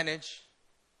 I'll manage.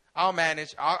 I'll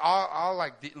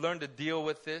learn to deal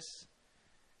with this.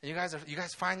 And you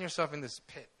guys find yourself in this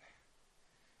pit.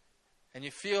 And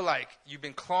you feel like you've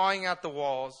been clawing at the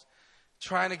walls,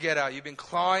 trying to get out. You've been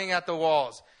clawing at the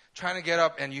walls, trying to get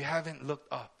up, and you haven't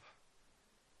looked up.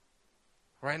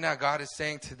 Right now, God is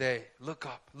saying today, look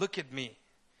up. Look at me.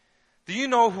 Do you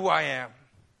know who I am?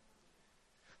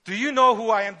 Do you know who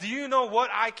I am? Do you know what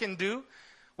I can do?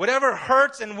 Whatever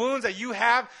hurts and wounds that you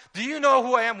have, do you know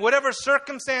who I am? Whatever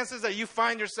circumstances that you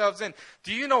find yourselves in,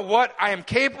 do you know what I am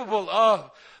capable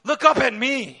of? Look up at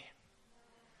me.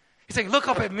 He's saying, look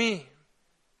up at me.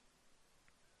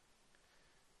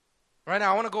 Right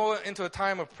now, I want to go into a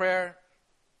time of prayer.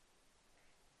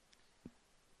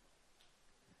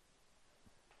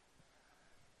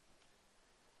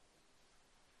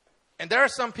 And there are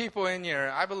some people in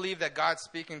here, I believe that God's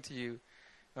speaking to you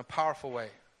in a powerful way.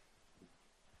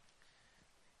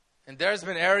 And there's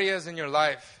been areas in your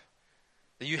life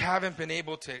that you haven't been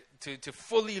able to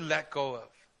fully let go of.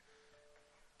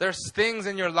 There's things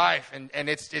in your life, and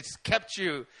it's kept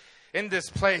you in this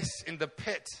place, in the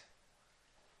pit.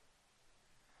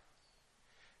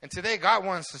 And today God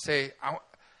wants to say,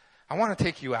 I want to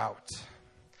take you out.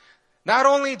 Not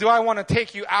only do I want to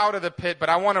take you out of the pit, but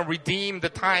I want to redeem the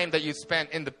time that you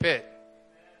spent in the pit.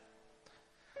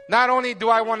 Not only do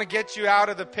I want to get you out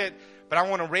of the pit, but I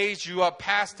want to raise you up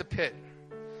past the pit.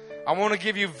 I want to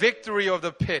give you victory of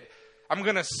the pit. I'm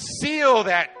going to seal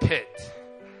that pit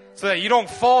so that you don't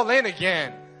fall in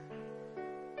again.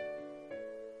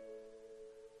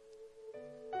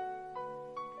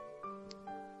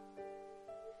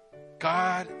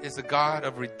 God is a God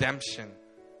of redemption.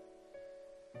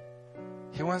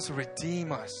 He wants to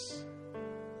redeem us.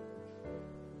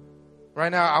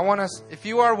 Right now, I want us, if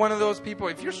you are one of those people,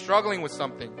 if you're struggling with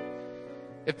something,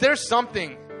 if there's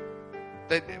something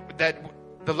that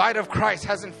the light of Christ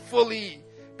hasn't fully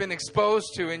been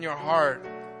exposed to in your heart,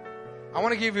 I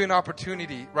want to give you an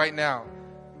opportunity right now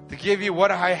to give you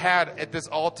what I had at this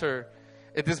altar,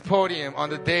 at this podium on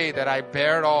the day that I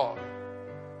bare it all.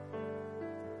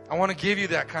 I want to give you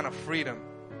that kind of freedom.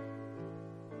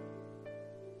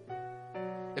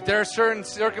 If there are certain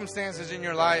circumstances in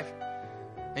your life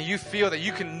and you feel that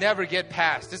you can never get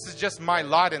past, this is just my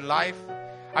lot in life,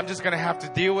 I'm just going to have to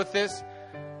deal with this,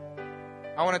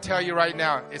 I want to tell you right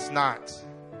now, it's not.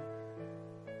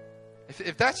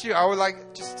 If that's you, I would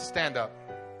like just to stand up.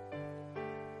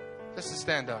 Just to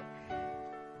stand up.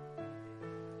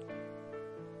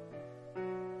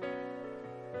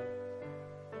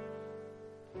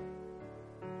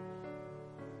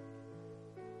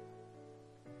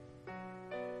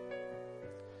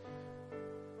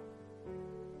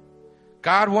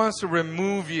 God wants to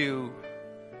remove you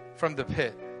from the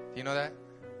pit. Do you know that?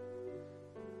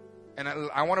 And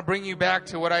I want to bring you back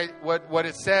to what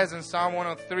it says in Psalm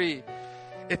 103.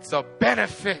 It's a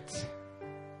benefit.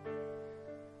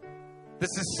 This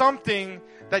is something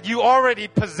that you already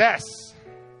possess.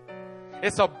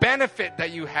 It's a benefit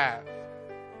that you have.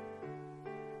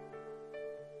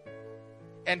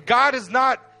 And God is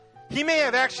not, He may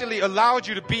have actually allowed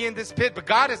you to be in this pit, but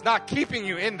God is not keeping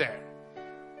you in there.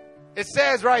 It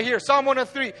says right here, Psalm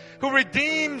 103, who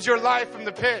redeems your life from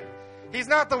the pit. He's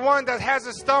not the one that has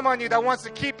his thumb on you that wants to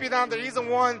keep you down there. He's the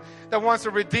one that wants to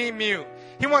redeem you.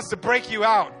 He wants to break you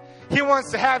out. He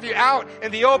wants to have you out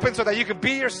in the open so that you can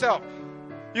be yourself.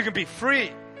 You can be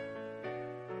free.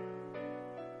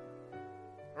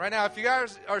 Right now, if you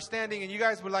guys are standing and you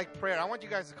guys would like prayer, I want you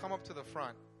guys to come up to the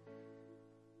front.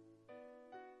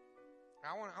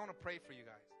 I want to pray for you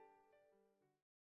guys.